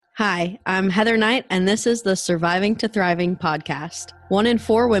Hi, I'm Heather Knight, and this is the Surviving to Thriving podcast. 1 in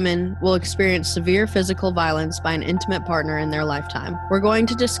 4 women will experience severe physical violence by an intimate partner in their lifetime. We're going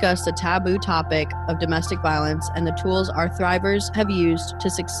to discuss the taboo topic of domestic violence and the tools our thrivers have used to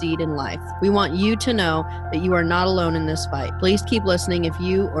succeed in life. We want you to know that you are not alone in this fight. Please keep listening if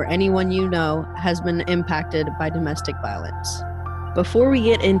you or anyone you know has been impacted by domestic violence. Before we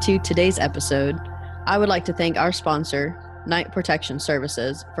get into today's episode, I would like to thank our sponsor, Knight Protection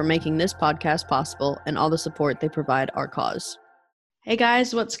Services, for making this podcast possible and all the support they provide our cause. Hey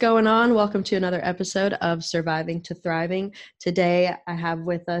guys, what's going on? Welcome to another episode of Surviving to Thriving. Today I have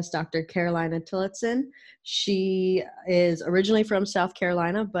with us Dr. Carolina Tillotson. She is originally from South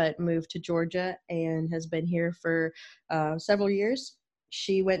Carolina but moved to Georgia and has been here for several years.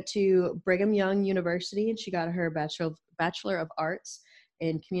 She went to Brigham Young University and she got her Bachelor of Arts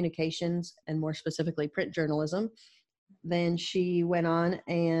in Communications and more specifically print journalism. Then she went on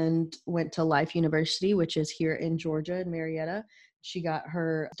and went to Life University, which is here in Georgia in Marietta. She got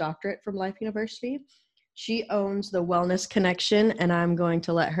her doctorate from Life University. She owns the Wellness Connection, and I'm going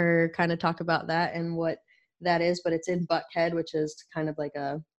to let her kind of talk about that and what that is, but it's in Buckhead, which is kind of like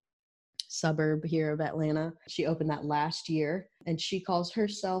a suburb here of Atlanta. She opened that last year, and she calls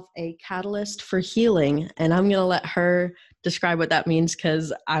herself a catalyst for healing. And I'm going to let her describe what that means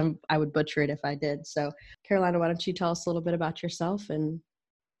because I would butcher it if I did. So Carolina, why don't you tell us a little bit about yourself and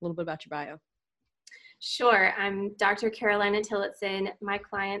a little bit about your bio? Sure. I'm Dr. Carolina Tillotson. My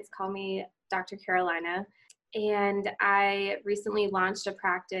clients call me Dr. Carolina. And I recently launched a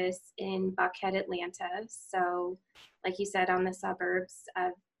practice in Buckhead, Atlanta. So like you said, on the suburbs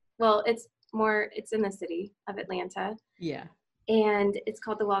of, it's in the city of Atlanta. Yeah. And it's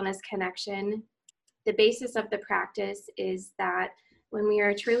called the Wellness Connection. The basis of the practice is that when we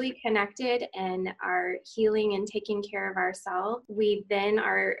are truly connected and are healing and taking care of ourselves, we then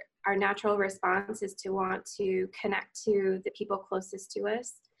our natural response is to want to connect to the people closest to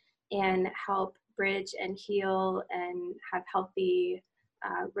us and help bridge and heal and have healthy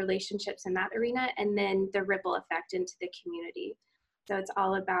relationships in that arena, and then the ripple effect into the community. So it's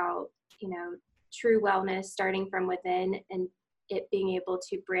all about, true wellness starting from within and it being able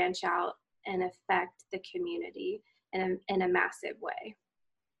to branch out and affect the community in a massive way.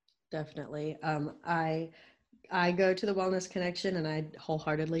 Definitely. I go to the Wellness Connection and I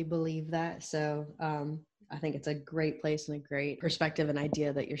wholeheartedly believe that. So I think it's a great place and a great perspective and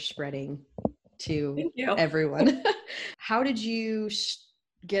idea that you're spreading to everyone. How did you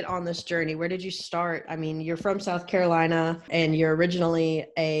get on this journey? Where did you start? I mean, you're from South Carolina and you're originally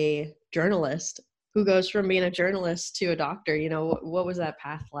a journalist. Who goes from being a journalist to a doctor? What was that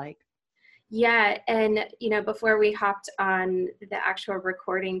path like? Yeah. And, before we hopped on the actual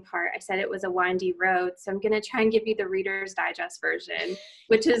recording part, I said it was a windy road. So I'm going to try and give you the Reader's Digest version,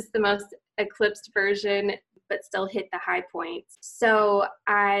 which is the most eclipsed version, but still hit the high points. So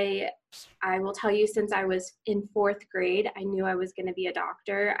I will tell you, since I was in 4th grade, I knew I was going to be a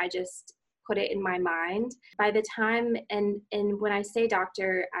doctor. I just put it in my mind. By the time, and when I say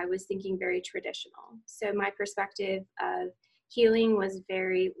doctor, I was thinking very traditional. So my perspective of healing was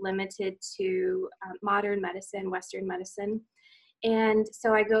very limited to modern medicine, Western medicine. And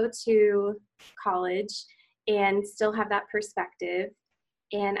so I go to college and still have that perspective.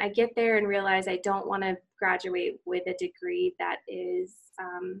 And I get there and realize I don't want to graduate with a degree that is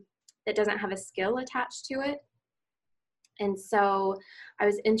that doesn't have a skill attached to it. And so I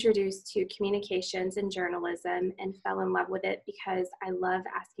was introduced to communications and journalism and fell in love with it because I love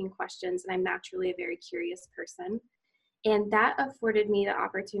asking questions and I'm naturally a very curious person. And that afforded me the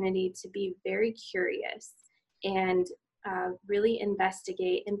opportunity to be very curious and really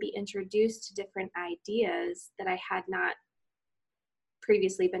investigate and be introduced to different ideas that I had not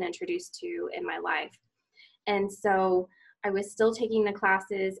previously been introduced to in my life. And so I was still taking the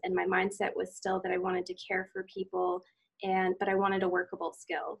classes and my mindset was still that I wanted to care for people, but I wanted a workable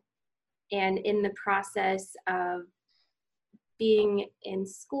skill. And in the process of being in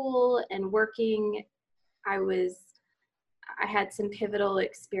school and working, I had some pivotal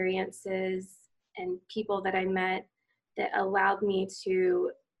experiences and people that I met that allowed me to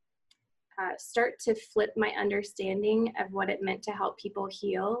start to flip my understanding of what it meant to help people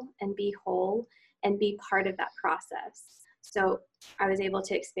heal and be whole and be part of that process. So I was able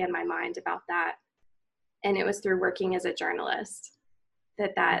to expand my mind about that. And it was through working as a journalist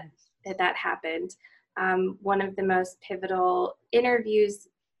that happened. One of the most pivotal interviews,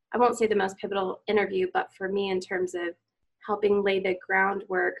 I won't say the most pivotal interview, but for me in terms of helping lay the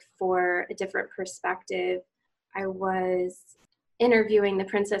groundwork for a different perspective, I was interviewing the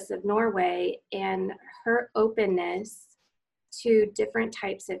Princess of Norway, and her openness to different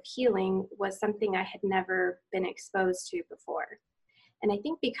types of healing was something I had never been exposed to before. And I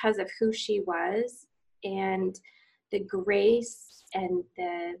think because of who she was and the grace and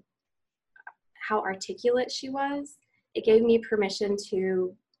how articulate she was, it gave me permission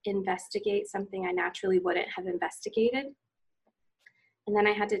to investigate something I naturally wouldn't have investigated. And then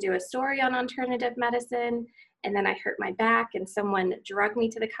I had to do a story on alternative medicine. And then I hurt my back and someone drugged me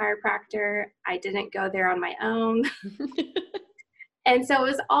to the chiropractor. I didn't go there on my own. And so it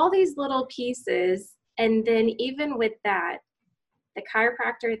was all these little pieces. And then even with that, the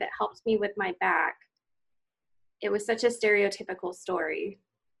chiropractor that helped me with my back, it was such a stereotypical story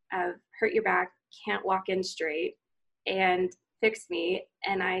of hurt your back, can't walk in straight, and fix me.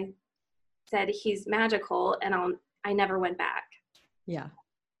 And I said, he's magical, and I never went back. Yeah.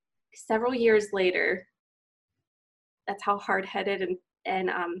 Several years later, that's how hard-headed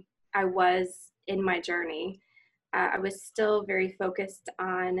and I was in my journey. I was still very focused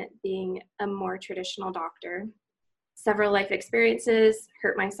on being a more traditional doctor. Several life experiences,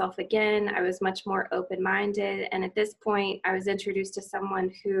 hurt myself again. I was much more open-minded. And at this point, I was introduced to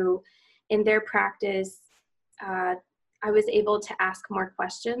someone who, in their practice, I was able to ask more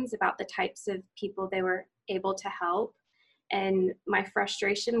questions about the types of people they were able to help. And my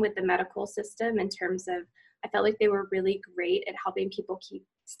frustration with the medical system in terms of, I felt like they were really great at helping people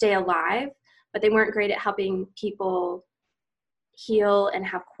stay alive, but they weren't great at helping people heal and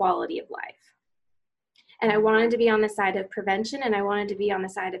have quality of life. And I wanted to be on the side of prevention, and I wanted to be on the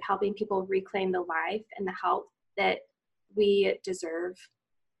side of helping people reclaim the life and the health that we deserve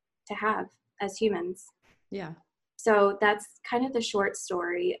to have as humans. Yeah. So that's kind of the short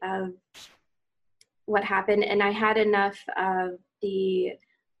story of what happened. And I had enough of the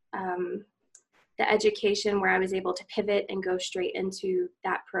education where I was able to pivot and go straight into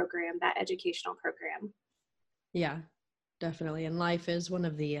that program, that educational program. Yeah, definitely. And life is one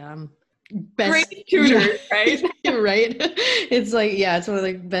of the best great tutors, right? Right. It's like, yeah, it's one of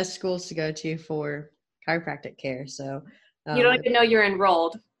the best schools to go to for chiropractic care. So you don't even know you're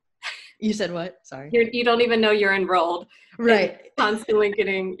enrolled. You said what? Sorry. You don't even know you're enrolled. Right. Constantly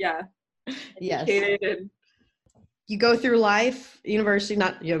getting, yes. educated. You go through life, university,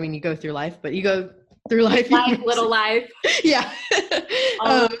 you go through life, but you go through life. Little life. Yeah.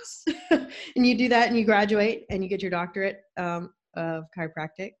 And you do that and you graduate and you get your doctorate of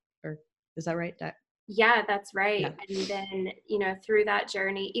chiropractic, or is that right? Yeah, that's right. Yeah. And then, through that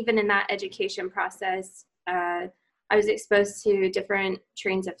journey, even in that education process, I was exposed to different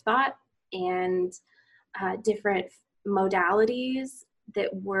trains of thought and different modalities that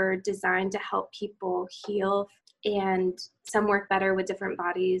were designed to help people heal, and some work better with different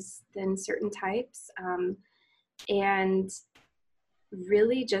bodies than certain types. And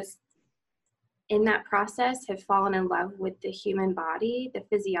really just in that process have fallen in love with the human body, the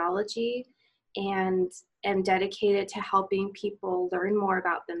physiology, and am dedicated to helping people learn more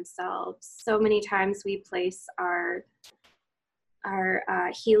about themselves. So many times we place our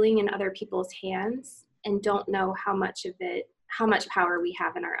healing in other people's hands and don't know how much power we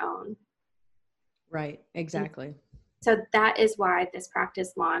have in our own. Right, exactly. So that is why this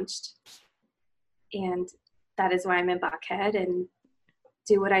practice launched. And that is why I'm in Buckhead and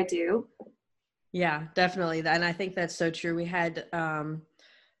do what I do. Yeah, definitely. And I think that's so true. We had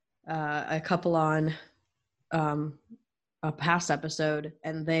a couple on a past episode,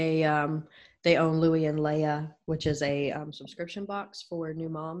 and they own Louie and Leia, which is a subscription box for new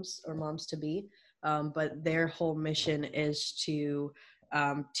moms or moms to be. But their whole mission is to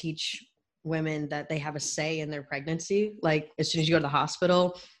teach women that they have a say in their pregnancy. Like as soon as you go to the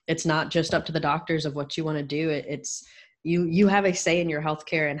hospital, it's not just up to the doctors of what you want to do. It's you have a say in your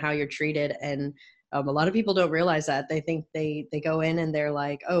healthcare and how you're treated. And a lot of people don't realize that. They think they go in and they're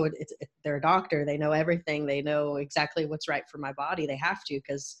like, oh, they're a doctor. They know everything. They know exactly what's right for my body. They have to,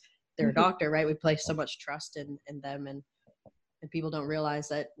 because they're a doctor, right? We place so much trust in them, and people don't realize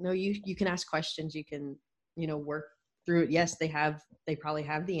that, no, you can ask questions. You can, work through it. Yes, they probably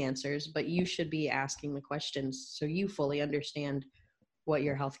have the answers, but you should be asking the questions so you fully understand what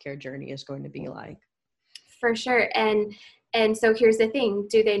your healthcare journey is going to be like. For sure. And so here's the thing.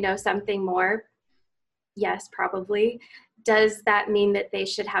 Do they know something more? Yes, probably. Does that mean that they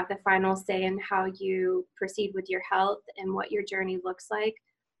should have the final say in how you proceed with your health and what your journey looks like?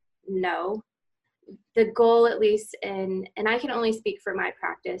 No. The goal, at least and I can only speak for my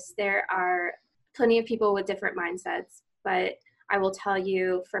practice, there are plenty of people with different mindsets, but I will tell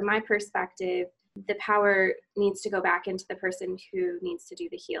you from my perspective, the power needs to go back into the person who needs to do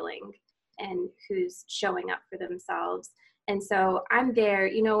the healing and who's showing up for themselves. And so I'm there,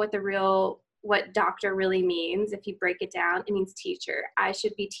 what the real what doctor really means, if you break it down, it means teacher. I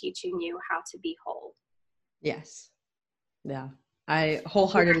should be teaching you how to be whole. Yes. Yeah. I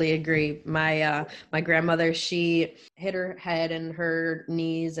wholeheartedly agree. My grandmother, she hit her head and her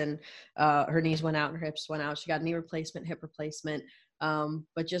knees, and her knees went out and her hips went out. She got knee replacement, hip replacement,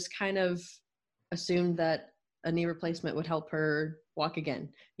 but just kind of assumed that a knee replacement would help her walk again.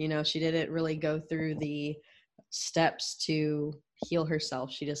 You know, she didn't really go through the steps to heal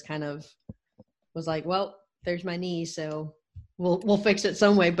herself. She just kind of was like, well, there's my knee, so we'll fix it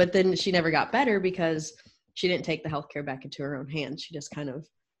some way. But then she never got better because she didn't take the healthcare back into her own hands. She just kind of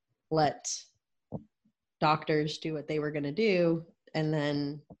let doctors do what they were going to do. And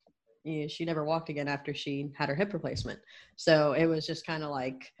then she never walked again after she had her hip replacement. So it was just kind of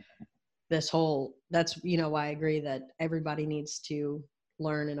like this whole, that's, why I agree that everybody needs to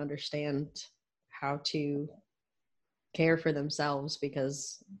learn and understand how to care for themselves,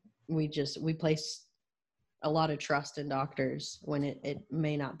 because we place a lot of trust in doctors when it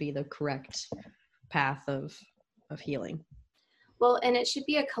may not be the correct path of healing. Well, and it should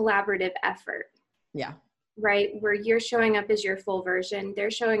be a collaborative effort. Yeah. Right? Where you're showing up as your full version,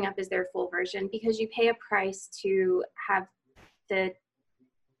 they're showing up as their full version, because you pay a price to have the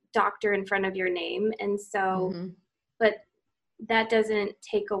doctor in front of your name. And so, but that doesn't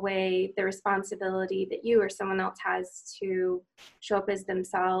take away the responsibility that you or someone else has to show up as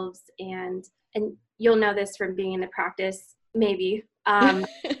themselves. And you'll know this from being in the practice, maybe.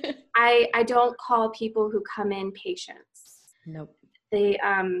 I don't call people who come in patients. Nope. They,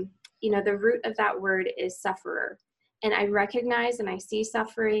 the root of that word is sufferer. And I recognize and I see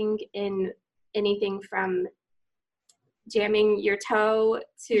suffering in anything from jamming your toe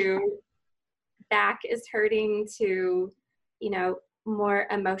to back is hurting to, more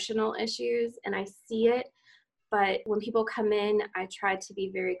emotional issues. And I see it. But when people come in, I try to be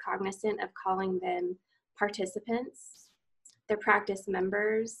very cognizant of calling them participants. They're practice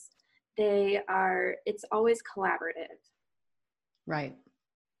members. It's always collaborative. Right.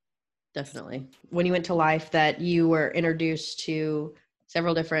 Definitely. When you went to Life, that you were introduced to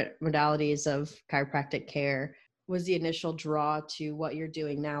several different modalities of chiropractic care. Was the initial draw to what you're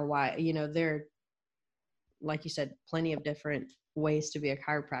doing now? Why, there are, like you said, plenty of different ways to be a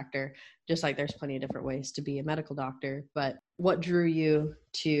chiropractor, just like there's plenty of different ways to be a medical doctor. But what drew you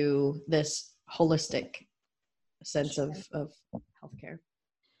to this holistic sense of healthcare?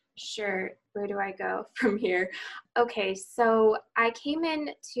 Sure. Where do I go from here? Okay, so I came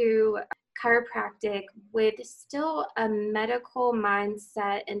into chiropractic with still a medical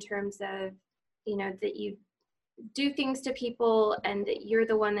mindset in terms of, that you do things to people and that you're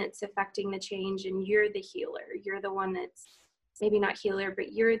the one that's affecting the change and you're the healer. You're the one that's maybe not healer,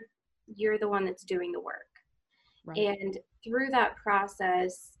 but you're the one that's doing the work. Right. And through that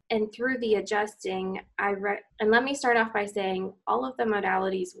process and through the adjusting, and let me start off by saying all of the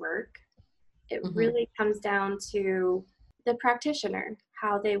modalities work. It really comes down to the practitioner,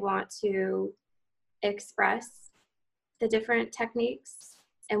 how they want to express the different techniques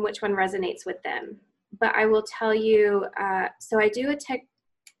and which one resonates with them. But I will tell you, so I do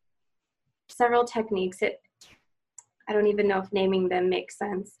several techniques. I don't even know if naming them makes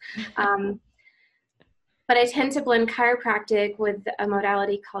sense. But I tend to blend chiropractic with a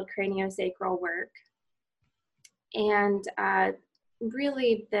modality called craniosacral work. And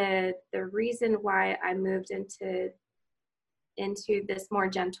really the reason why I moved into this more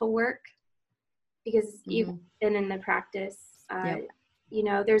gentle work, because you've been in the practice, yep.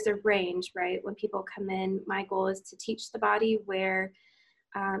 There's a range, right? When people come in, my goal is to teach the body where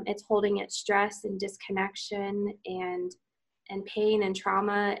it's holding its stress and disconnection and pain and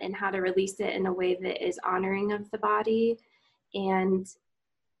trauma, and how to release it in a way that is honoring of the body. And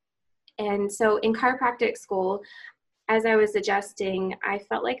so in chiropractic school, as I was adjusting, I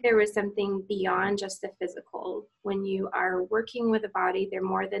felt like there was something beyond just the physical. When you are working with a body, they're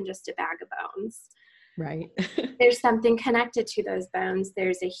more than just a bag of bones. Right. There's something connected to those bones.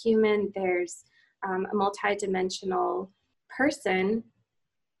 There's a human, there's a multidimensional person,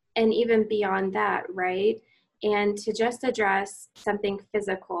 and even beyond that, right? And to just address something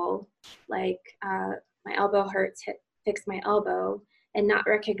physical, like my elbow hurts, fix my elbow, and not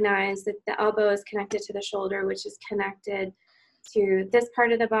recognize that the elbow is connected to the shoulder, which is connected to this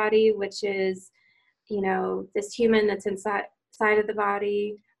part of the body, which is, this human that's inside of the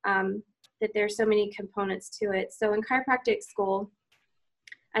body, that there's so many components to it. So in chiropractic school,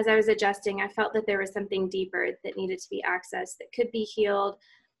 as I was adjusting, I felt that there was something deeper that needed to be accessed, that could be healed,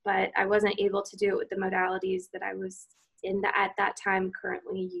 but I wasn't able to do it with the modalities that I was at that time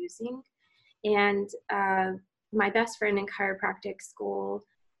currently using. And my best friend in chiropractic school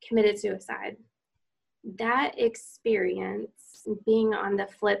committed suicide. That experience, being on the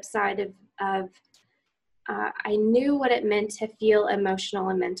flip side of I knew what it meant to feel emotional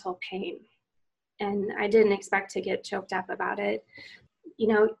and mental pain. And I didn't expect to get choked up about it. You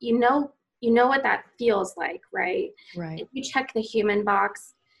know what that feels like, right? Right. If you check the human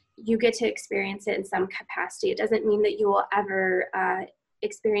box, you get to experience it in some capacity. It doesn't mean that you will ever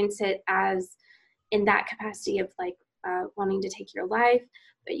experience it as in that capacity of like wanting to take your life,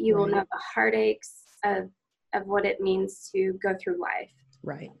 but you will know the heartaches of what it means to go through life.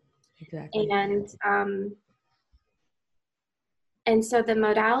 Right. Exactly. And so the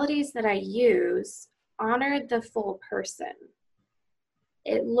modalities that I use honor the full person.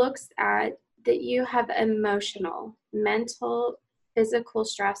 It looks at that you have emotional, mental, physical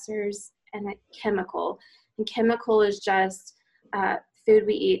stressors, and a chemical. And chemical is just food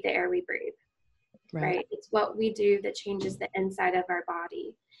we eat, the air we breathe, right? It's what we do that changes the inside of our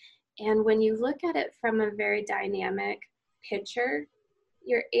body. And when you look at it from a very dynamic picture,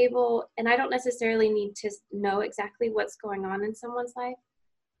 you're able, and I don't necessarily need to know exactly what's going on in someone's life.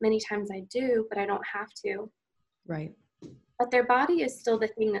 Many times I do, but I don't have to. Right. But their body is still the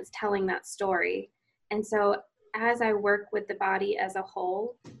thing that's telling that story. And so as I work with the body as a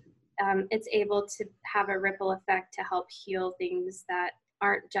whole, it's able to have a ripple effect to help heal things that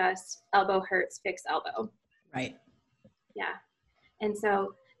aren't just elbow hurts, fix elbow. Right. Yeah. And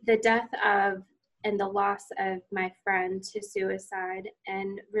so the death of and the loss of my friend to suicide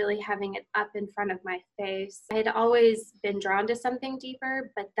and really having it up in front of my face, I had always been drawn to something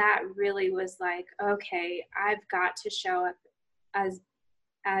deeper, but that really was like, okay, I've got to show up as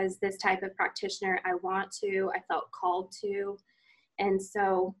this type of practitioner. I felt called to. And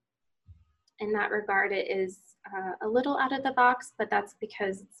so in that regard, it is a little out of the box, but that's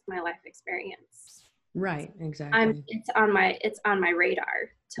because it's my life experience. Right, exactly. It's on my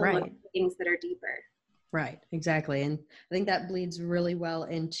radar to look at things that are deeper. Right, exactly. And I think that bleeds really well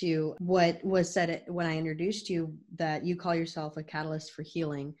into what was said when I introduced you, that you call yourself a catalyst for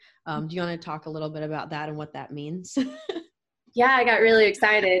healing. Do you want to talk a little bit about that and what that means? Yeah, I got really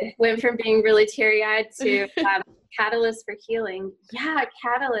excited. Went from being really teary-eyed to catalyst for healing. Yeah,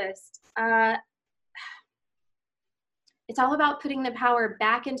 catalyst. It's all about putting the power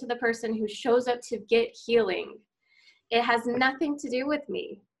back into the person who shows up to get healing. It has nothing to do with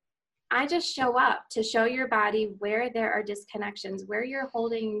me. I just show up to show your body where there are disconnections, where you're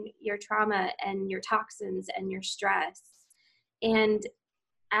holding your trauma and your toxins and your stress. And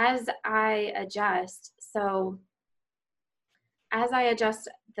as I adjust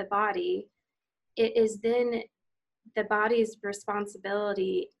the body, it is then the body's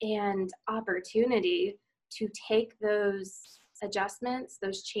responsibility and opportunity to take those adjustments,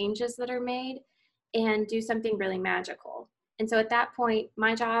 those changes that are made, and do something really magical. And so at that point,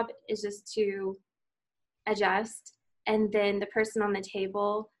 my job is just to adjust. And then the person on the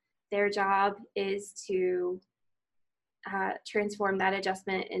table, their job is to transform that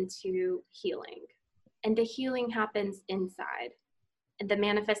adjustment into healing. And the healing happens inside, and the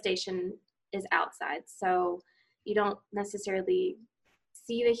manifestation is outside. So you don't necessarily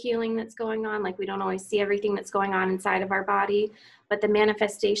see the healing that's going on. Like, we don't always see everything that's going on inside of our body, but the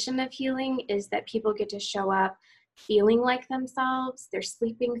manifestation of healing is that people get to show up feeling like themselves. They're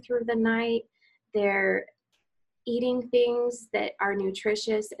sleeping through the night. They're eating things that are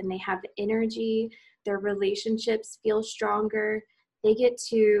nutritious and they have energy. Their relationships feel stronger. They get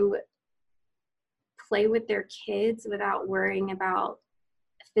to play with their kids without worrying about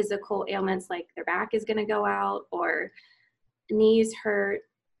physical ailments like their back is going to go out or knees hurt.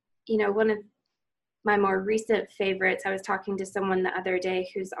 One of my more recent favorites, I was talking to someone the other day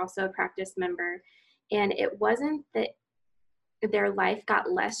who's also a practice member, and it wasn't that their life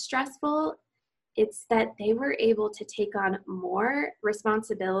got less stressful. It's that they were able to take on more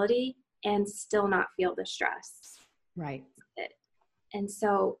responsibility and still not feel the stress. Right. And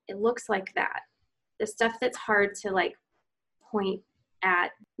so it looks like that. The stuff that's hard to point at,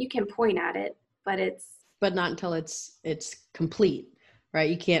 you can point at it, but not until it's complete, right?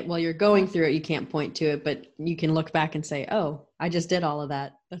 You can't, while you're going through it, you can't point to it, but you can look back and say, oh, I just did all of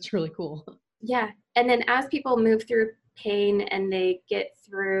that. That's really cool. Yeah. And then as people move through pain and they get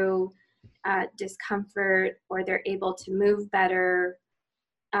through discomfort, or they're able to move better,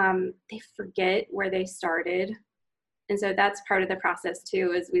 they forget where they started. And so that's part of the process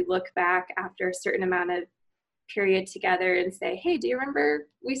too, is we look back after a certain amount of period together and say, hey, do you remember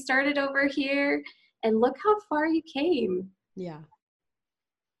we started over here? And look how far you came. Yeah.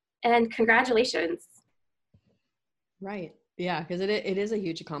 And congratulations. Right. Yeah, because it is a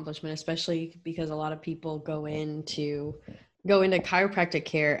huge accomplishment, especially because a lot of people go into go into chiropractic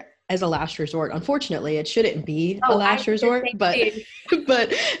care as a last resort. Unfortunately, it shouldn't be a Oh, I last did the resort, same but thing.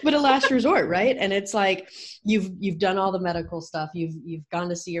 but a last resort, right? And it's like you've done all the medical stuff. You've gone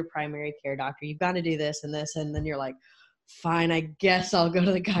to see your primary care doctor. You've gone to do this and this, and then you're like, fine, I guess I'll go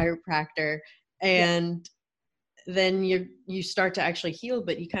to the chiropractor. Yeah. And then you start to actually heal,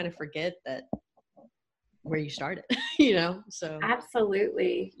 but you kind of forget that where you started, so.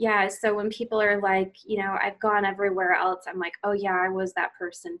 Absolutely. Yeah. So when people are like, I've gone everywhere else, I'm like, oh yeah, I was that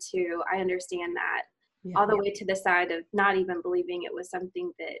person too. I understand that. Yeah. All the way to the side of not even believing it was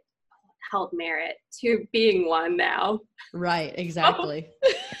something that held merit to being one now. Right. Exactly.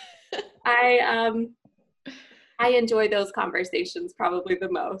 I enjoy those conversations probably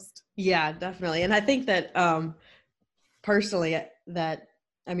the most. Yeah, definitely. And I think that personally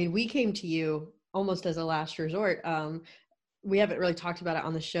we came to you almost as a last resort. We haven't really talked about it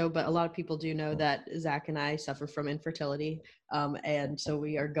on the show, but a lot of people do know that Zach and I suffer from infertility. And so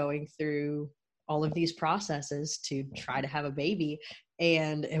we are going through all of these processes to try to have a baby.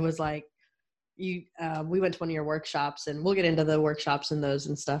 And it was like, we went to one of your workshops, and we'll get into the workshops and those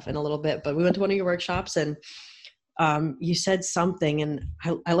and stuff in a little bit, but we went to one of your workshops, and you said something, and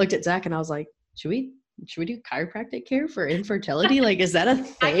I looked at Zach and I was like, should we do chiropractic care for infertility? Like, is that a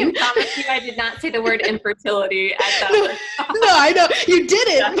thing? I can promise you I did not say the word infertility at that. No, I know you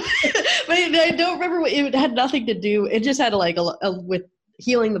didn't, but I don't remember it had nothing to do. It just had like a with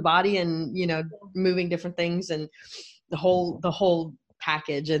healing the body and, moving different things and the whole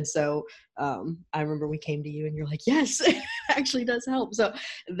package. And so I remember we came to you and you're like, yes, it actually does help. So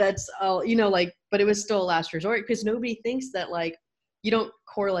that's all, but it was still a last resort because nobody thinks that like you don't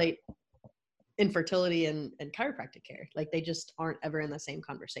correlate infertility and chiropractic care. Like they just aren't ever in the same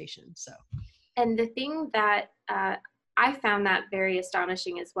conversation. So. And the thing that I found that very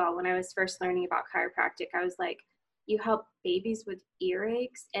astonishing as well. When I was first learning about chiropractic, I was like, you help babies with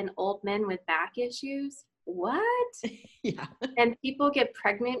earaches and old men with back issues? What? Yeah. And people get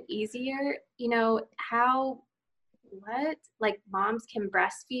pregnant easier? What? Like moms can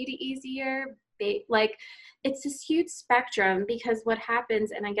breastfeed easier? Like it's this huge spectrum because what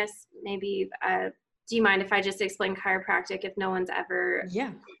happens, and I guess maybe, do you mind if I just explain chiropractic if no one's ever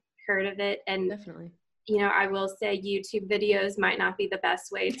heard of it? And definitely. I will say YouTube videos might not be the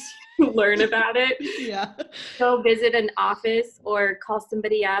best way to learn about it. Yeah. Go visit an office or call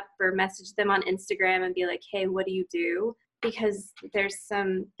somebody up or message them on Instagram and be like, hey, what do you do? Because there's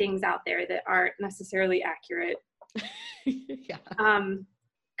some things out there that aren't necessarily accurate. Yeah.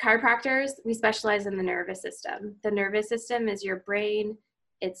 Chiropractors, we specialize in the nervous system. The nervous system is your brain.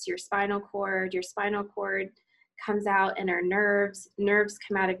 It's your spinal cord. Your spinal cord comes out and our nerves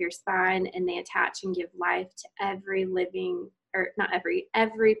come out of your spine and they attach and give life to every living, or not every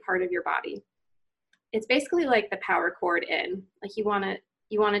part of your body. It's basically like the power cord in, like you want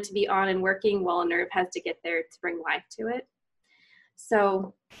it to be on and working, well, a nerve has to get there to bring life to it.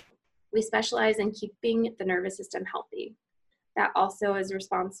 So we specialize in keeping the nervous system healthy. That also is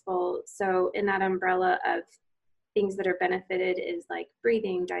responsible. So in that umbrella of things that are benefited is like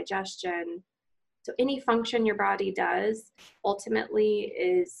breathing, digestion. So any function your body does ultimately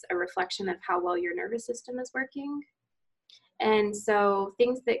is a reflection of how well your nervous system is working. And so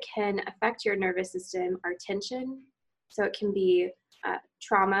things that can affect your nervous system are tension. So it can be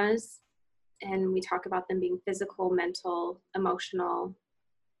traumas, and we talk about them being physical, mental, emotional,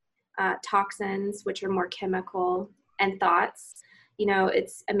 toxins, which are more chemical, and thoughts.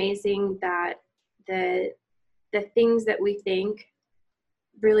 It's amazing that the things that we think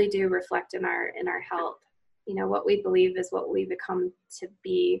really do reflect in our health. What we believe is what we become to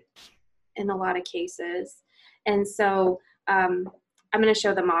be in a lot of cases. And so I'm going to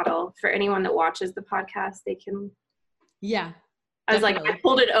show the model for anyone that watches the podcast. They can. Yeah. I was like, I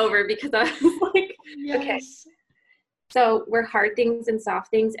pulled it over because I was like, yes. Okay. So we're hard things and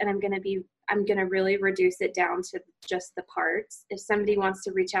soft things, and I'm going to really reduce it down to just the parts. If somebody wants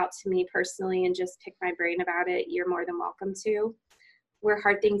to reach out to me personally and just pick my brain about it, you're more than welcome to. We're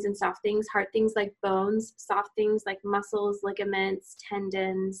hard things and soft things. Hard things like bones, soft things like muscles, ligaments,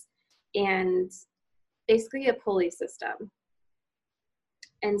 tendons, and basically a pulley system.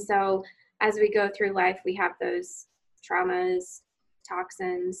 And so as we go through life, we have those traumas,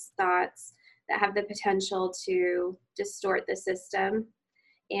 toxins, thoughts that have the potential to distort the system,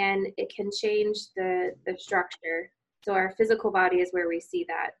 and it can change the structure. So our physical body is where we see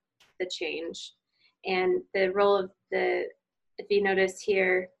that, the change. And the role of if you notice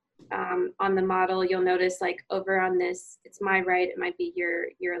here on the model, you'll notice like over on this, it's my right, it might be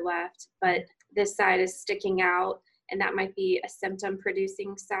your left, but this side is sticking out, and that might be a symptom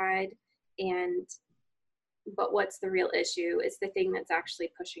producing side. And but what's the real issue is the thing that's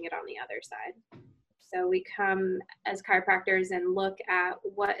actually pushing it on the other side. So we come as chiropractors and look at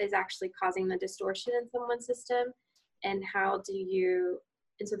what is actually causing the distortion in someone's system, and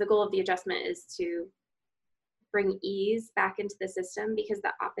and so the goal of the adjustment is to bring ease back into the system, because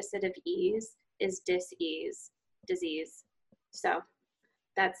the opposite of ease is dis-ease, disease. So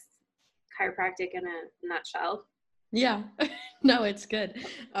that's chiropractic in a nutshell. Yeah. No, it's good.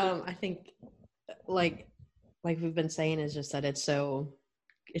 I think like we've been saying is just that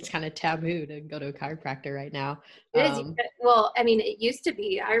it's kind of taboo to go to a chiropractor right now. It is. Well, I mean, it used to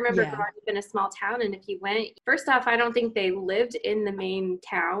be. I remember growing up in a small town, and if you went, first off, I don't think they lived in the main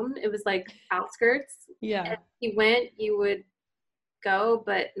town. It was like outskirts. Yeah. And if you went, you would go,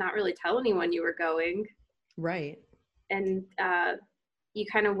 but not really tell anyone you were going. Right. And you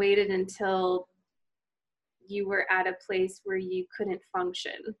kind of waited until you were at a place where you couldn't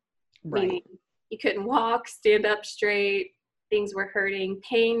function. Right. Meaning you couldn't walk, stand up straight, things were hurting.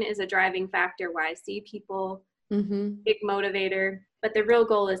 Pain is a driving factor why I see people, big motivator. But the real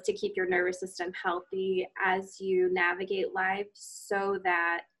goal is to keep your nervous system healthy as you navigate life, so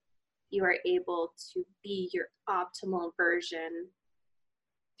that you are able to be your optimal version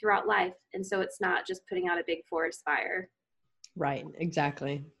throughout life. And so it's not just putting out a big forest fire. Right,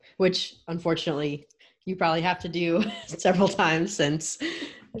 exactly. Which unfortunately you probably have to do several times, since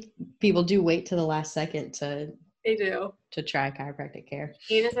people do wait to the last second to try chiropractic care.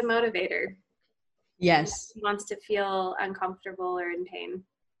 Pain is a motivator. Yes. He wants to feel uncomfortable or in pain.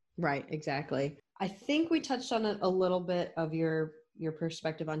 Right, exactly. I think we touched on a little bit of your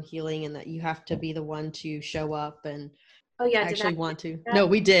perspective on healing, and that you have to be the one to show up and actually want to. No,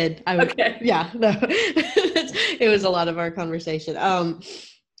 we did. Okay. Yeah, no. It was a lot of our conversation.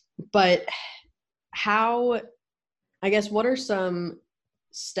 But how, I guess, what are some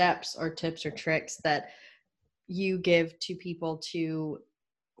steps or tips or tricks that you give to people to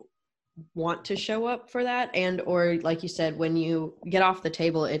want to show up for that? And, or like you said, when you get off the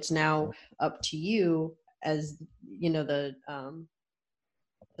table, it's now up to you as,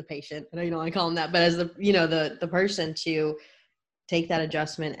 the patient, I know you don't want to call them that, but as the person to take that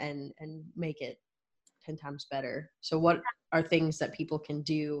adjustment and make it 10 times better. So what are things that people can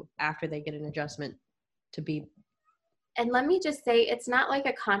do after they get an adjustment to be? And let me just say, it's not like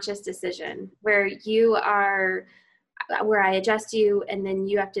a conscious decision where I adjust you and then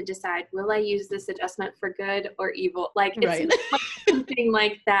you have to decide, will I use this adjustment for good or evil? Like, it's right. not something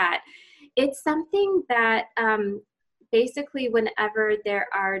like that. It's something that basically whenever there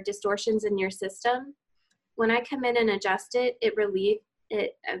are distortions in your system, when I come in and adjust it, it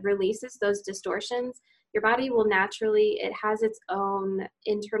releases those distortions. Your body will naturally, it has its own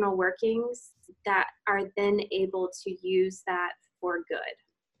internal workings that are then able to use that for good.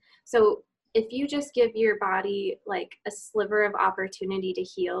 So if you just give your body like a sliver of opportunity to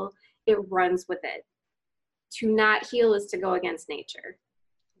heal, it runs with it. To not heal is to go against nature.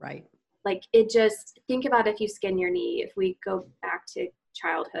 Right. Like, think about if you skin your knee. If we go back to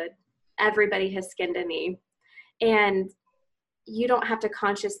childhood, everybody has skinned a knee. And you don't have to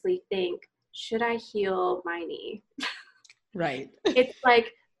consciously think, should I heal my knee? Right. It's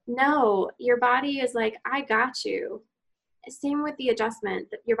like, no, your body is like, I got you. Same with the adjustment.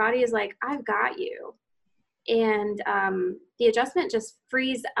 Your body is like, I've got you. And the adjustment just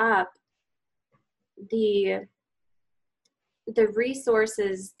frees up the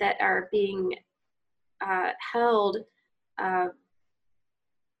resources that are being held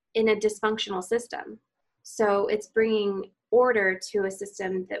in a dysfunctional system. So it's bringing order to a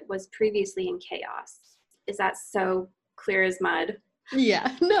system that was previously in chaos. Is that so clear as mud?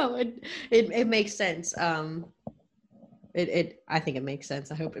 Yeah, no, it makes sense. I think it makes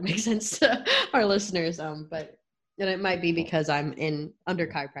sense. I hope it makes sense to our listeners. But and it might be because I'm under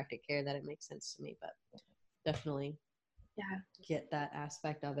chiropractic care that it makes sense to me, but definitely get that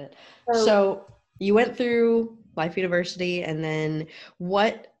aspect of it. So you went through Life University, and then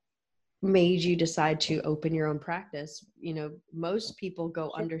what made you decide to open your own practice? Most people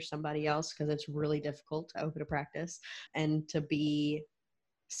go under somebody else because it's really difficult to open a practice and to be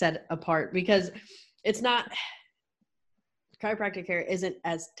set apart, because it's not, chiropractic care isn't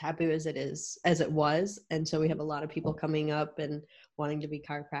as taboo as it was. And so we have a lot of people coming up and wanting to be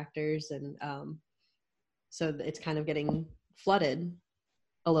chiropractors. And so it's kind of getting flooded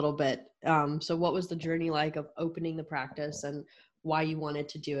a little bit. So what was the journey like of opening the practice, and why you wanted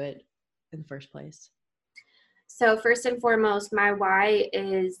to do it in the first place? So first and foremost, my why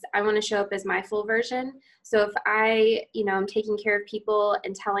is I want to show up as my full version. So if I'm taking care of people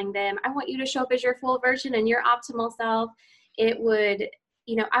and telling them, I want you to show up as your full version and your optimal self, it would,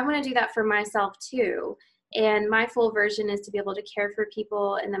 I want to do that for myself too. And my full version is to be able to care for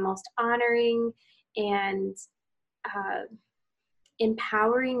people in the most honoring and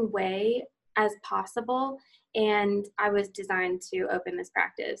empowering way as possible. And I was designed to open this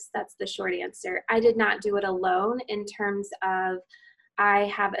practice. That's the short answer. I did not do it alone in terms of I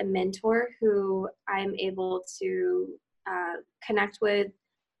have a mentor who I'm able to connect with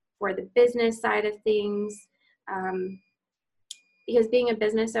for the business side of things. Because being a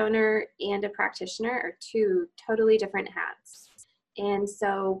business owner and a practitioner are two totally different hats. And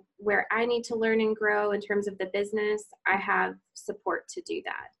so where I need to learn and grow in terms of the business, I have support to do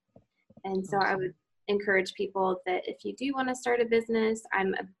that. And so I would encourage people that if you do want to start a business,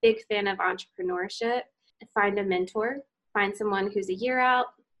 I'm a big fan of entrepreneurship. Find a mentor, find someone who's a year out,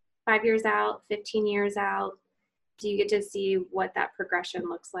 5 years out, 15 years out. Do you get to see what that progression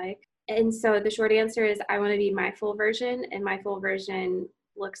looks like? And so the short answer is I want to be my full version, and my full version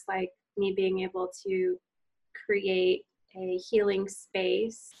looks like me being able to create a healing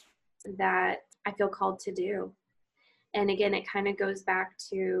space that I feel called to do. And again, it kind of goes back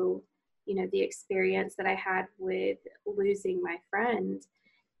to, you know, the experience that I had with losing my friend.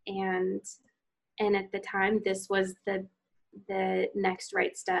 And at the time, this was the next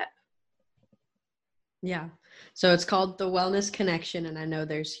right step. Yeah. So it's called the Wellness Connection, and I know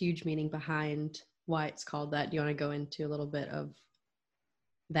there's huge meaning behind why it's called that. Do you want to go into a little bit of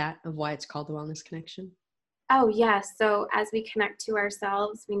that, of why it's called the Wellness Connection? Oh, yes. So as we connect to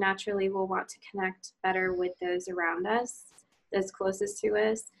ourselves, we naturally will want to connect better with those around us, those closest to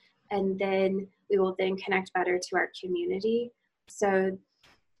us, and then we will then connect better to our community. So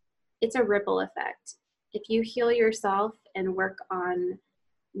it's a ripple effect. If you heal yourself and work on,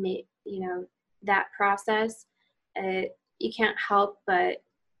 you know, that process, you can't help but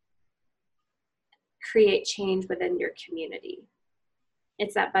create change within your community.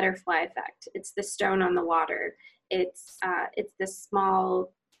 It's that butterfly effect. It's the stone on the water. It's the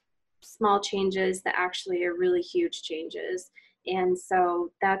small changes that actually are really huge changes. And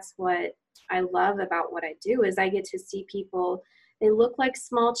so that's what I love about what I do is I get to see people, they look like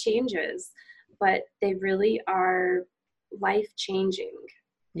small changes, but they really are life-changing.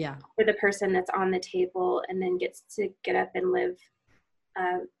 Yeah. For the person that's on the table and then gets to get up and live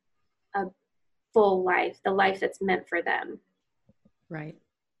a full life, the life that's meant for them. Right.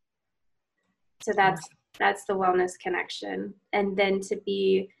 So that's the Wellness Connection. And then to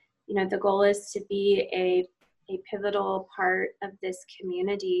be, you know, the goal is to be a pivotal part of this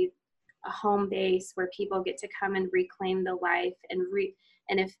community, a home base where people get to come and reclaim the life and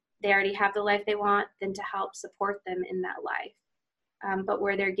if they already have the life they want, then to help support them in that life. But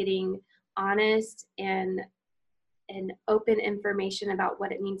where they're getting honest and open information about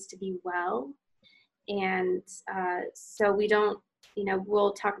what it means to be well. And so we don't, you know,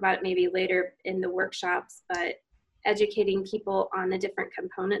 we'll talk about it maybe later in the workshops, but educating people on the different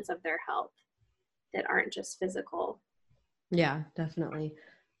components of their health that aren't just physical. Yeah, definitely.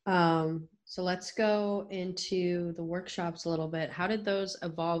 So let's go into the workshops a little bit. How did those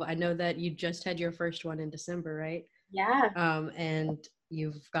evolve? I know that you just had your first one in December, right? Yeah. And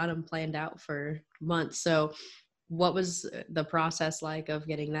you've got them planned out for months. So what was the process like of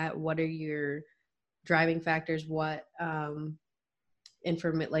getting that? What are your driving factors? What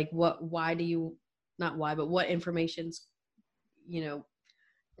what information's, you know,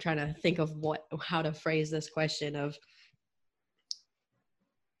 trying to think of how to phrase this question of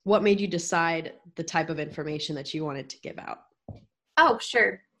what made you decide the type of information that you wanted to give out? Oh,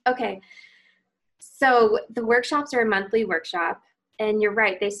 sure. Okay. So the workshops are a monthly workshop, and you're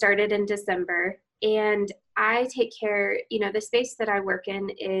right, they started in December. And I take care, you know, the space that I work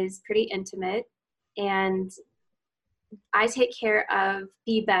in is pretty intimate, and I take care of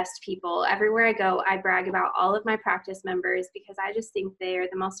the best people. Everywhere I go, I brag about all of my practice members because I just think they are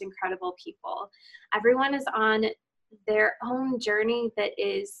the most incredible people. Everyone is on their own journey that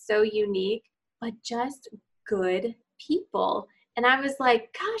is so unique, but just good people. And I was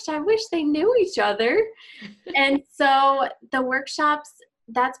like, gosh, I wish they knew each other. And so the workshops,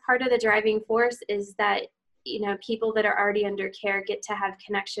 that's part of the driving force is that, you know, people that are already under care get to have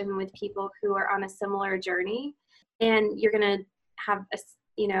connection with people who are on a similar journey. And you're going to have,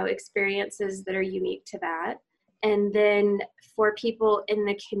 you know, experiences that are unique to that. And then for people in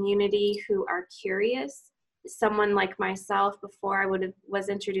the community who are curious, someone like myself, before I was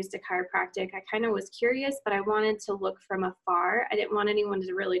introduced to chiropractic, I kind of was curious, but I wanted to look from afar. I didn't want anyone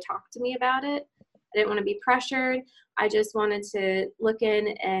to really talk to me about it. I didn't want to be pressured. I just wanted to look in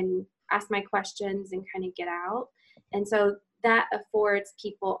and ask my questions and kind of get out. And so that affords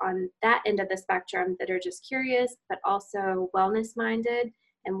people on that end of the spectrum that are just curious, but also wellness minded,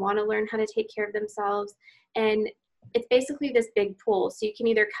 and want to learn how to take care of themselves. And it's basically this big pool. So you can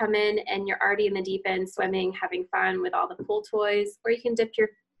either come in and you're already in the deep end, swimming, having fun with all the pool toys, or you can dip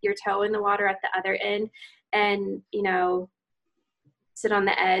your toe in the water at the other end and, you know, sit on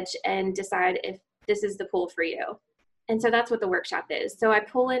the edge and decide if this is the pool for you. And so that's what the workshop is. So I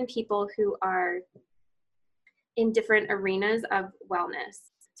pull in people who are in different arenas of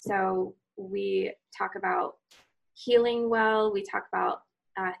wellness. So we talk about healing well, we talk about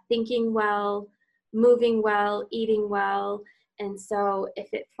thinking well, moving well, eating well. And so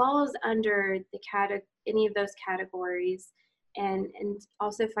if it falls under any of those categories, and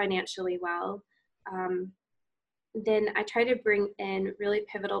also financially well, then I try to bring in really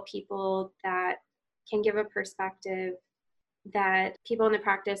pivotal people that can give a perspective that people in the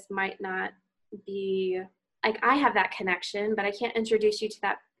practice might not be, like, I have that connection, but I can't introduce you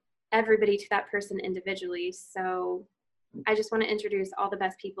to everybody to that person individually. So I just want to introduce all the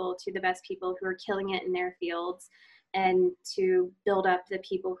best people to the best people who are killing it in their fields, and to build up the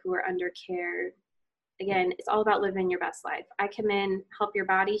people who are under care. Again, it's all about living your best life. I come in, help your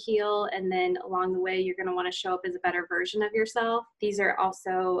body heal, and then along the way, you're going to want to show up as a better version of yourself. These are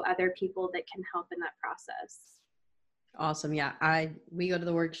also other people that can help in that process. Awesome. Yeah. We go to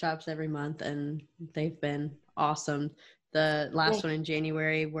the workshops every month and they've been awesome. The last one in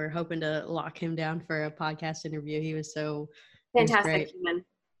January, we're hoping to lock him down for a podcast interview. He was fantastic.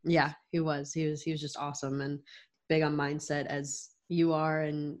 Yeah, he was just awesome and big on mindset, as you are,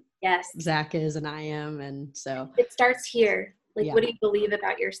 and yes, Zach is, and I am. And so it starts here. Like, what do you believe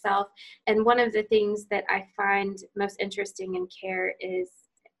about yourself? And one of the things that I find most interesting in care is,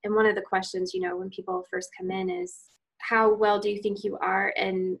 and one of the questions, you know, when people first come in is, how well do you think you are,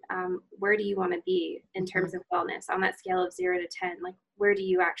 and where do you want to be in terms of wellness on that scale of 0 to 10? Like, where do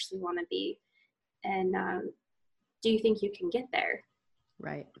you actually want to be? And do you think you can get there?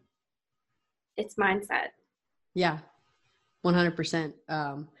 Right. It's mindset. Yeah, 100%.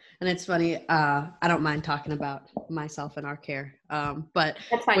 And it's funny, I don't mind talking about myself and our care, but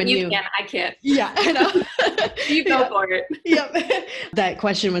that's fine. You can, I can't. Yeah, I know. You go for it. Yep. That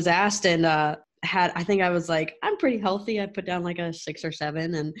question was asked, and I think I was like, I'm pretty healthy. I put down like a 6 or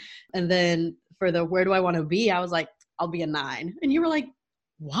 7. And then for the, where do I want to be? I was like, I'll be a 9. And you were like,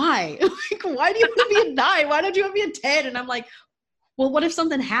 why? Like, why do you want to be a 9? Why don't you want to be a 10? And I'm like, well, what if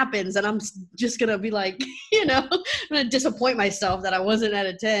something happens and I'm just going to be like, you know, I'm going to disappoint myself that I wasn't at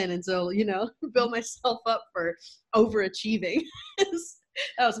a 10. And so, you know, build myself up for overachieving.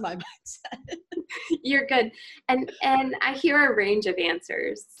 That was my mindset. You're good. And I hear a range of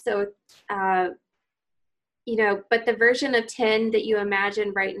answers. So, you know, but the version of 10 that you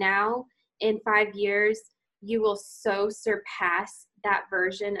imagine right now, in 5 years, you will so surpass that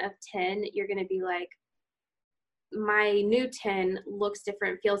version of 10. You're going to be like, my new 10 looks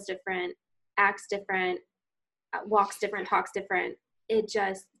different, feels different, acts different, walks different, talks different.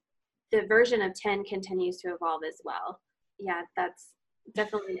 The version of 10 continues to evolve as well. Yeah, that's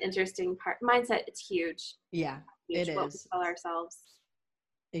definitely an interesting part. Mindset, it's huge. Yeah, huge, it what is. We tell ourselves.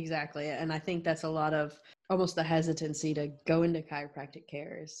 Exactly. And I think that's a lot of almost the hesitancy to go into chiropractic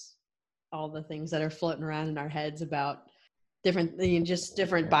care is all the things that are floating around in our heads about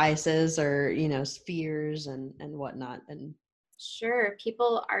different biases or, you know, fears and whatnot. And sure,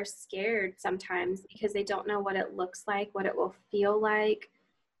 people are scared sometimes because they don't know what it looks like, what it will feel like.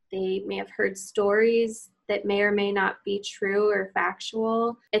 They may have heard stories that may or may not be true or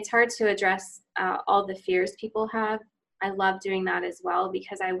factual. It's hard to address all the fears people have. I love doing that as well,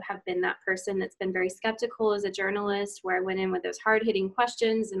 because I have been that person that's been very skeptical as a journalist, where I went in with those hard-hitting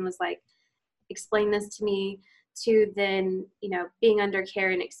questions and was like, explain this to me, to then, you know, being under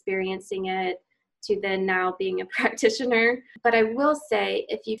care and experiencing it, to then now being a practitioner. But I will say,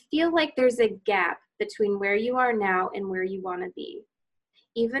 if you feel like there's a gap between where you are now and where you want to be,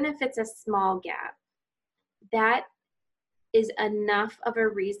 even if it's a small gap, that is enough of a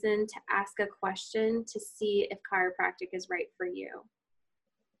reason to ask a question to see if chiropractic is right for you.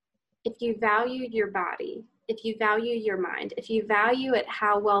 If you value your body, if you value your mind, if you value it,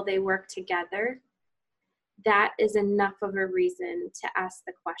 how well they work together, that is enough of a reason to ask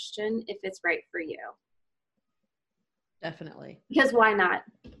the question if it's right for you. Definitely. Because why not?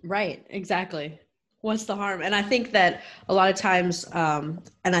 Right, exactly. What's the harm? And I think that a lot of times, and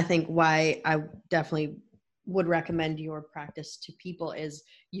I think why I definitely would recommend your practice to people is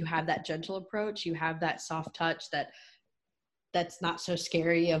you have that gentle approach, you have that soft touch that's not so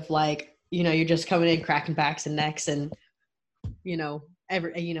scary of like, you know, you're just coming in cracking backs and necks and, you know,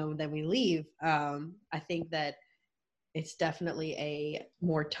 then we leave. I think that it's definitely a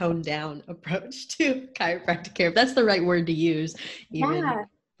more toned down approach to chiropractic care, if that's the right word to use even. Yeah.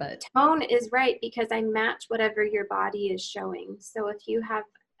 But tone is right, because I match whatever your body is showing. So if you have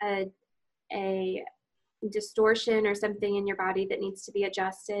a distortion or something in your body that needs to be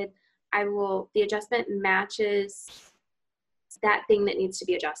adjusted, the adjustment matches that thing that needs to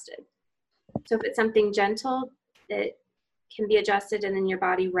be adjusted. So if it's something gentle that can be adjusted and then your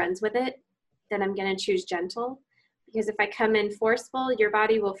body runs with it, then I'm going to choose gentle. Because if I come in forceful, your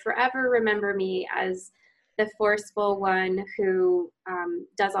body will forever remember me as the forceful one who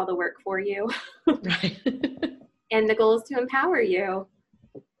does all the work for you. right. And the goal is to empower you.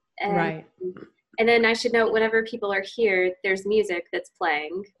 And, right. And then I should note, whenever people are here, there's music that's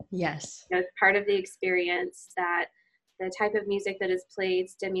playing. Yes. It's part of the experience that the type of music that is played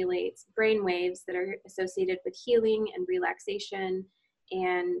stimulates brain waves that are associated with healing and relaxation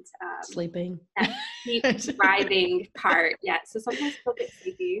and sleeping. That deep thriving part. Yeah. So sometimes people get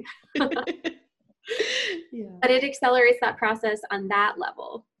sleepy. Yeah. But it accelerates that process on that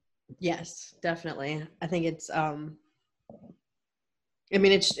level. Yes, definitely. I think it's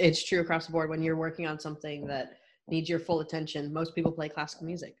it's true across the board. When you're working on something that needs your full attention, most people play classical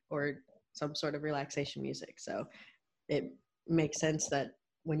music or some sort of relaxation music. So it makes sense that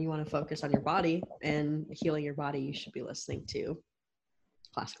when you want to focus on your body and healing your body, you should be listening to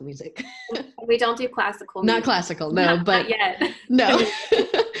classical music. We don't do classical music. Not classical, no, but not yet. No.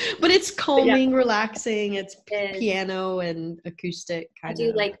 But it's calming, relaxing. It's piano and acoustic kind of.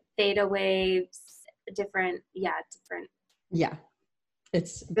 I do like theta waves, different. Yeah.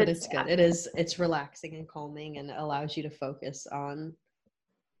 It's good. It's relaxing and calming and allows you to focus on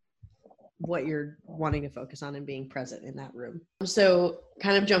what you're wanting to focus on and being present in that room. So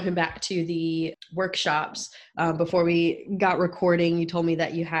kind of jumping back to the workshops, before we got recording, you told me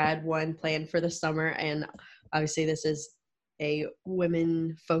that you had one planned for the summer, and obviously this is a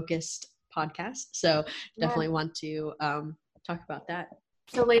women focused podcast. So definitely want to talk about that.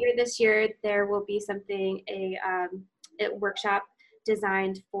 So later this year, there will be a workshop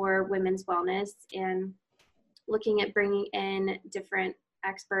designed for women's wellness and looking at bringing in different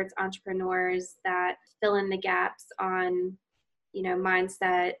experts, entrepreneurs that fill in the gaps on,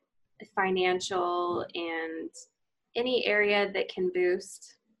 mindset, financial, and any area that can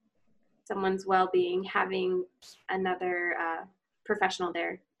boost someone's well-being, having another professional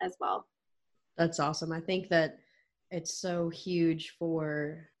there as well. That's awesome. I think that it's so huge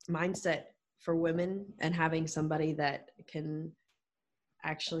for mindset for women, and having somebody that can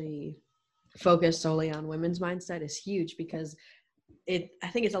actually focus solely on women's mindset is huge, because I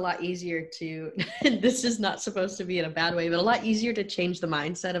think it's a lot easier to, this is not supposed to be in a bad way, but a lot easier to change the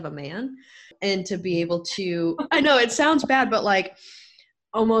mindset of a man and to be able to, I know it sounds bad, but like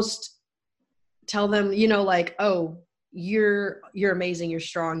almost tell them, oh, you're amazing, you're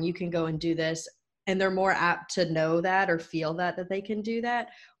strong, you can go and do this. And they're more apt to know that or feel that they can do that.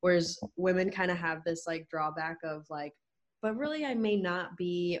 Whereas women kind of have this like drawback of like, but really I may not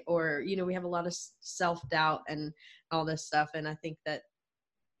be, or, we have a lot of self-doubt and all this stuff. And I think that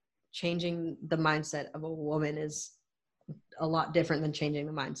changing the mindset of a woman is a lot different than changing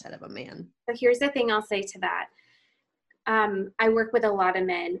the mindset of a man. So here's the thing I'll say to that. I work with a lot of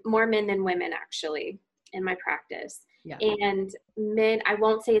men, more men than women actually, in my practice. Yeah. And men, I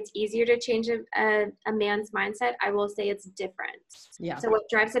won't say it's easier to change a man's mindset. I will say it's different. Yeah. So what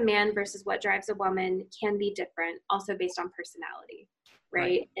drives a man versus what drives a woman can be different, also based on personality,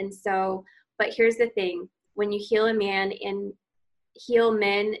 right? And so, but here's the thing. When you heal a man and heal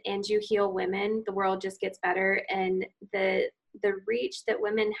men and you heal women, the world just gets better. And the reach that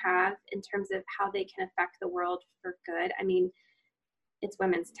women have in terms of how they can affect the world for good. I mean, it's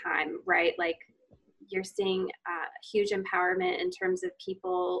women's time, right? Like, you're seeing huge empowerment in terms of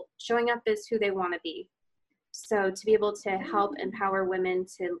people showing up as who they want to be. So to be able to help empower women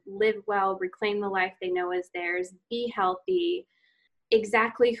to live well, reclaim the life they know is theirs, be healthy,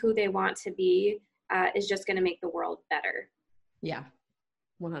 exactly who they want to be, is just going to make the world better. Yeah,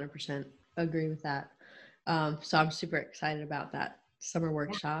 100% agree with that. So I'm super excited about that summer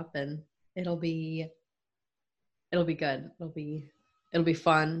workshop, and it'll be good. It'll be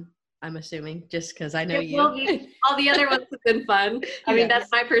fun. I'm assuming, just because I know you. All the other ones have been fun. I mean,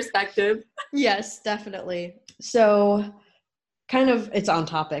 that's my perspective. Yes, definitely. So kind of, it's on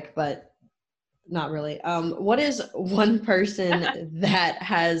topic, but not really. What is one person that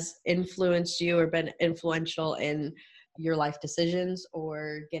has influenced you or been influential in your life decisions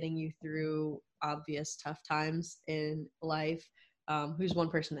or getting you through obvious tough times in life? Who's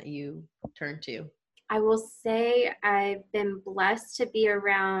one person that you turn to? I will say I've been blessed to be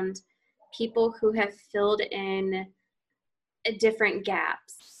around people who have filled in different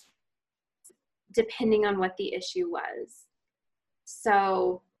gaps depending on what the issue was.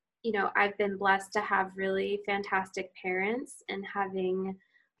 So, I've been blessed to have really fantastic parents and having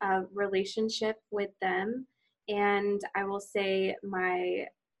a relationship with them. And I will say my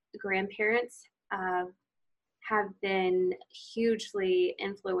grandparents have been hugely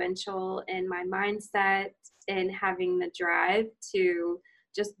influential in my mindset and having the drive to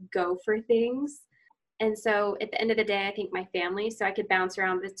just go for things. And so at the end of the day, I think my family, so I could bounce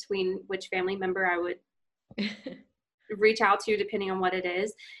around between which family member I would reach out to depending on what it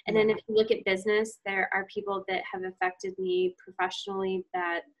is. And then if you look at business, there are people that have affected me professionally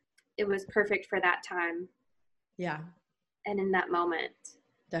that it was perfect for that time. Yeah. And in that moment.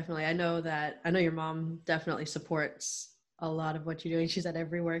 Definitely. I know your mom definitely supports a lot of what you're doing. She's at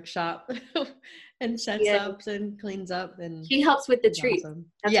every workshop and sets up and cleans up, and she helps with the treats. Awesome.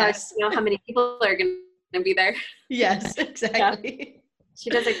 That's how I know how many people are going to be there. Yes, exactly. Yeah. She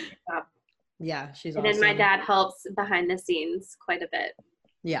does a great job. Yeah, she's and awesome. And then my dad helps behind the scenes quite a bit.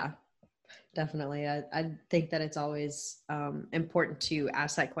 Yeah, definitely. I think that it's always important to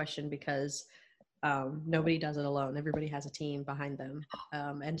ask that question because nobody does it alone. Everybody has a team behind them.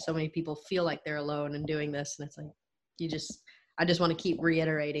 And so many people feel like they're alone in doing this. And it's like, I just want to keep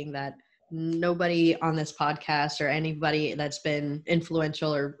reiterating that nobody on this podcast or anybody that's been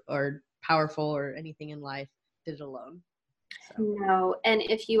influential or powerful or anything in life did it alone. So. No. And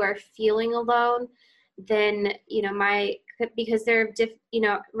if you are feeling alone, then, because they're,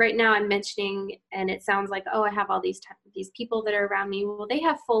 right now I'm mentioning, and it sounds like, oh, I have all these people that are around me. Well, they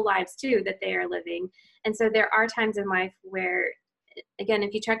have full lives too that they are living. And so there are times in life where, again,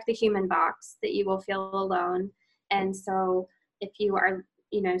 if you check the human box, that you will feel alone. And so if you are,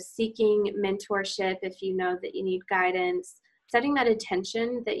 seeking mentorship, if you know that you need guidance, setting that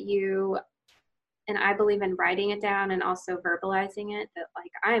intention that and I believe in writing it down and also verbalizing it, that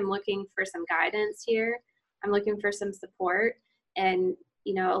like, I am looking for some guidance here. I'm looking for some support, and,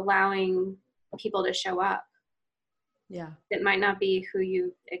 allowing people to show up. Yeah. It might not be who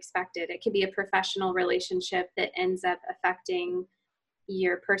you expected. It could be a professional relationship that ends up affecting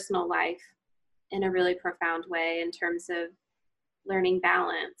your personal life in a really profound way in terms of learning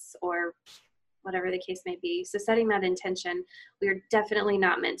balance or whatever the case may be. So setting that intention, we are definitely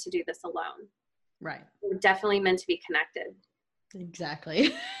not meant to do this alone. Right. We're definitely meant to be connected.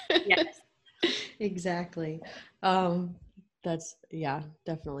 Exactly. Yes. Exactly. That's, yeah,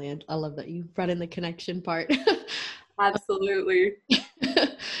 definitely. I love that you brought in the connection part. Absolutely.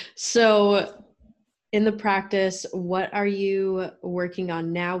 So in the practice, what are you working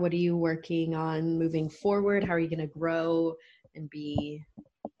on now? What are you working on moving forward? How are you going to grow and be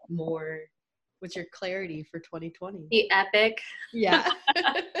more? What's your clarity for 2020? Be epic. Yeah.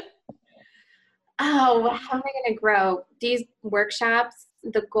 Oh, how am I going to grow? These workshops,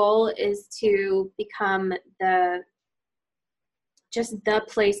 the goal is to become just the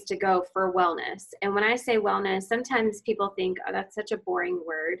place to go for wellness. And when I say wellness, sometimes people think, oh, that's such a boring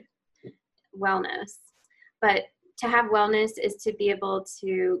word, wellness. But to have wellness is to be able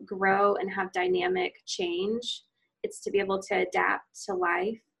to grow and have dynamic change. It's to be able to adapt to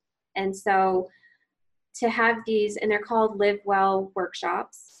life. And so to have these, and they're called Live Well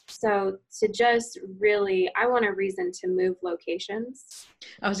workshops. So to just really, I want a reason to move locations.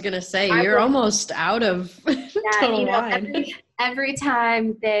 I was going to say, you're almost out of Total Wine. Every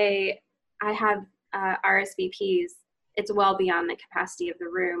time I have RSVPs, it's well beyond the capacity of the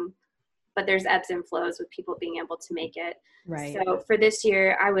room, but there's ebbs and flows with people being able to make it. Right. So for this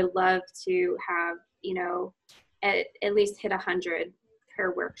year, I would love to have, at least hit 100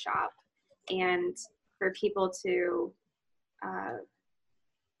 per workshop, and for people to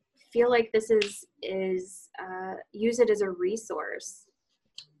feel like this is use it as a resource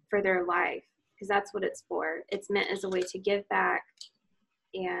for their life, because that's what it's for. It's meant as a way to give back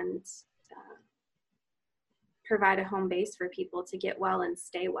and provide a home base for people to get well and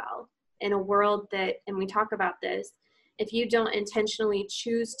stay well in a world that, and we talk about this, if you don't intentionally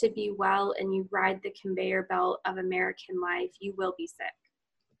choose to be well and you ride the conveyor belt of American life, you will be sick.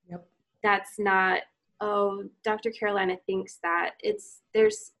 Yep. That's not, oh, Dr. Carolina thinks that.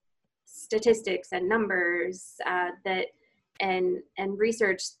 There's statistics and numbers that and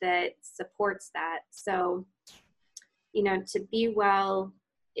research that supports that. So, to be well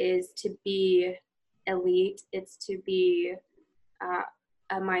is to be elite. It's to be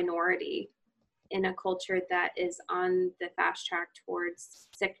a minority in a culture that is on the fast track towards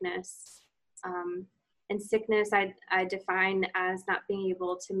sickness. And sickness, I define as not being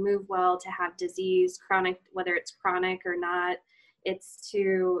able to move well, to have disease, chronic, whether it's chronic or not. It's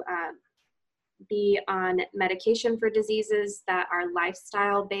to be on medication for diseases that are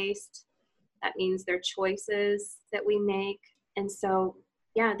lifestyle based. That means they're choices that we make. And so,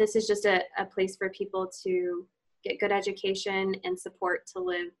 yeah, this is just a place for people to get good education and support to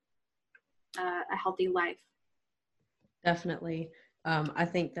live a healthy life. Definitely. I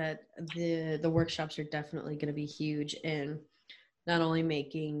think that the workshops are definitely going to be huge in not only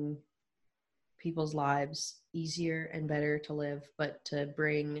making people's lives easier and better to live, but to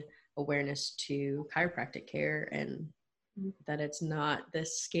bring awareness to chiropractic care, and that it's not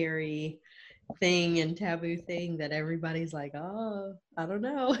this scary thing and taboo thing that everybody's like, oh, I don't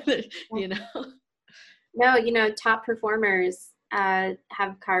know, you know? No, top performers have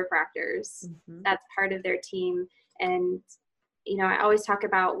chiropractors. Mm-hmm. That's part of their team. And, I always talk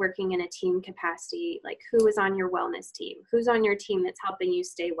about working in a team capacity, like who is on your wellness team? Who's on your team that's helping you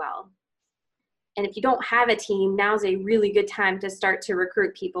stay well? And if you don't have a team, now's a really good time to start to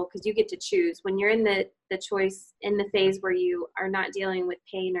recruit people, because you get to choose. When you're in the choice, in the phase where you are not dealing with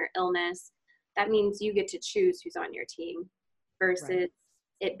pain or illness, that means you get to choose who's on your team versus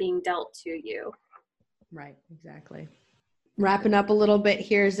it being dealt to you. Right, exactly. Wrapping up a little bit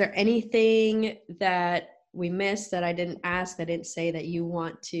here, is there anything that we missed that I didn't ask, I didn't say, that you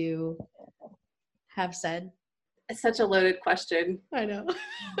want to have said? It's such a loaded question. I know.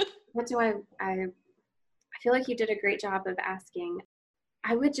 What do I feel like you did a great job of asking.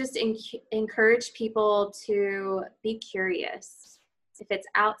 I would just encourage people to be curious. If it's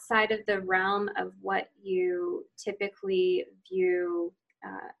outside of the realm of what you typically view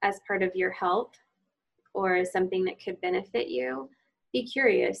as part of your health or something that could benefit you, be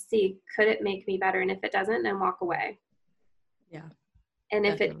curious. See, could it make me better? And if it doesn't, then walk away. Yeah. And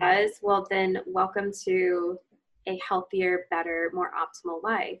if definitely. it does, well, then welcome to a healthier, better, more optimal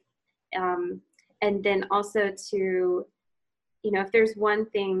life. And then also to, if there's one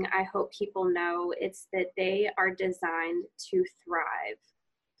thing I hope people know, it's that they are designed to thrive.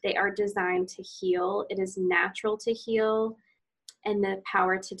 They are designed to heal. It is natural to heal. And the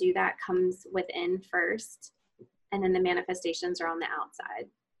power to do that comes within first. And then the manifestations are on the outside.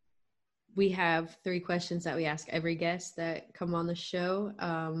 We have 3 questions that we ask every guest that come on the show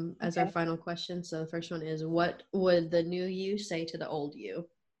as our final question. So the first one is, what would the new you say to the old you?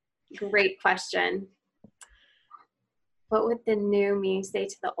 Great question. What would the new me say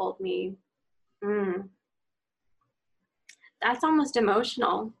to the old me? That's almost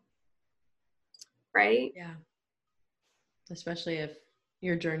emotional, right? Yeah. Especially if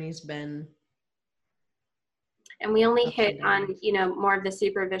your journey's been. And we only hit on, more of the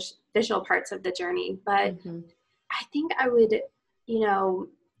superficial parts of the journey. But I think I would,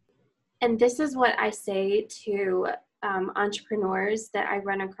 and this is what I say to entrepreneurs that I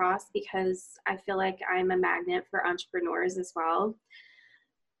run across, because I feel like I'm a magnet for entrepreneurs as well.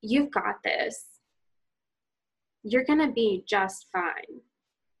 You've got this. You're going to be just fine.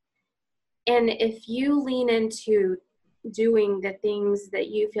 And if you lean into doing the things that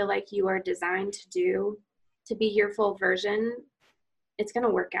you feel like you are designed to do, to be your full version, it's going to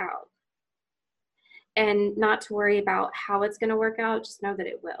work out. And not to worry about how it's going to work out, just know that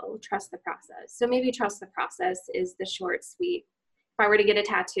it will. Trust the process. So maybe trust the process is the short, sweet. If I were to get a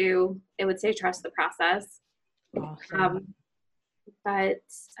tattoo, it would say trust the process. Awesome.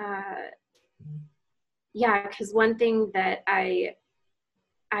 Yeah, because one thing that I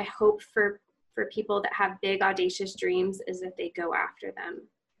hope for people that have big, audacious dreams is that they go after them.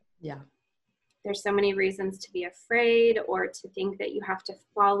 Yeah. There's so many reasons to be afraid or to think that you have to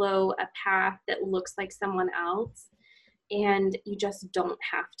follow a path that looks like someone else, and you just don't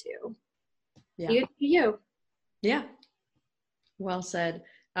have to. Yeah. You. Yeah. Well said.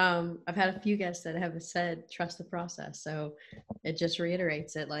 I've had a few guests that have said, trust the process. So it just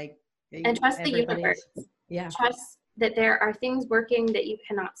reiterates it, like, and trust the universe. Yeah. Trust that there are things working that you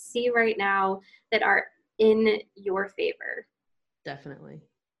cannot see right now that are in your favor. Definitely.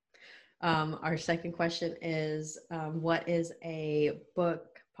 Our second question is, what is a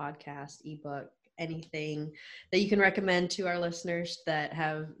book, podcast, ebook, anything that you can recommend to our listeners that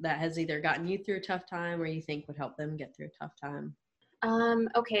has either gotten you through a tough time or you think would help them get through a tough time?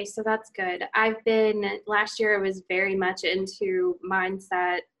 Okay, so that's good. Last year I was very much into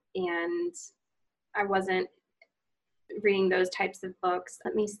mindset, and I wasn't reading those types of books.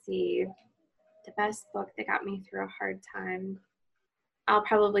 Let me see. The best book that got me through a hard time. I'll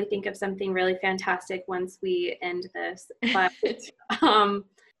probably think of something really fantastic once we end this. But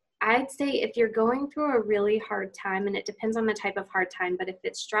I'd say if you're going through a really hard time, and it depends on the type of hard time, but if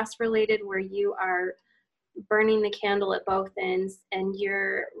it's stress related where you are burning the candle at both ends and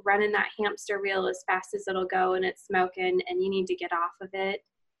you're running that hamster wheel as fast as it'll go and it's smoking and you need to get off of it,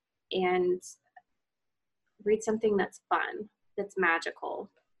 and read something that's fun, that's magical.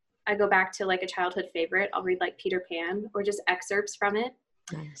 I go back to like a childhood favorite. I'll read like Peter Pan or just excerpts from it.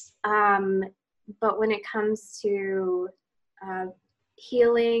 Nice. But when it comes to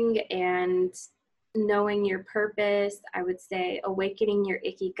healing and knowing your purpose, I would say Awakening Your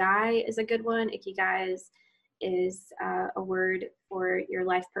Ikigai is a good one. Ikigai is a word for your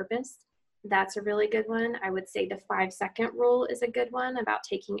life purpose. That's a really good one. I would say the 5-second rule is a good one about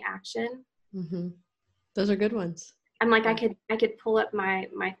taking action. Mm-hmm. Those are good ones. I'm like, I could pull up my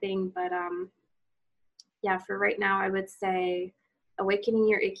thing, but yeah, for right now, I would say Awakening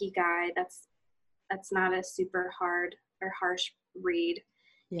Your Ikigai. That's not a super hard or harsh read.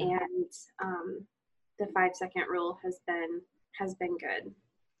 Yeah. And the 5-second rule has been good.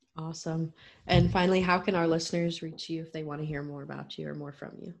 Awesome. And finally, how can our listeners reach you if they want to hear more about you or more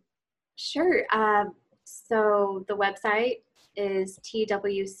from you? Sure. So the website is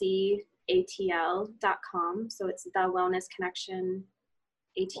twcatl.com. So it's the Wellness Connection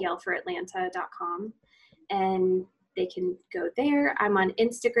ATL for Atlanta.com. And they can go there. I'm on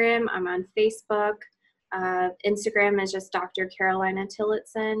Instagram. I'm on Facebook. Instagram is just Dr. Carolina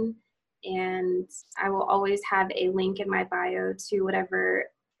Tillotson. And I will always have a link in my bio to whatever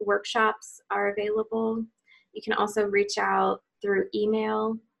workshops are available. You can also reach out through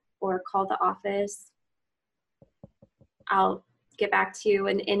email or call the office. I'll get back to you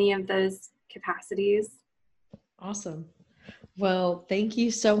in any of those capacities. Awesome. Well, thank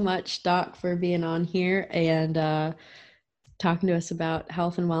you so much, Doc, for being on here and talking to us about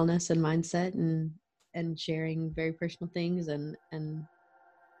health and wellness and mindset and sharing very personal things and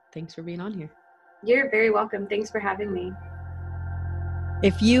thanks for being on here. You're very welcome. Thanks for having me.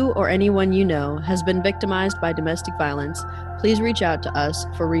 If you or anyone you know has been victimized by domestic violence, please reach out to us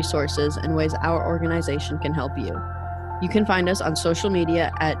for resources and ways our organization can help you. You can find us on social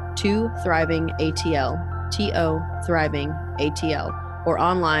media at 2ThrivingATL, TO Thriving ATL, or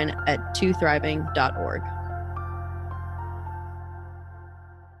online at twothriving.org.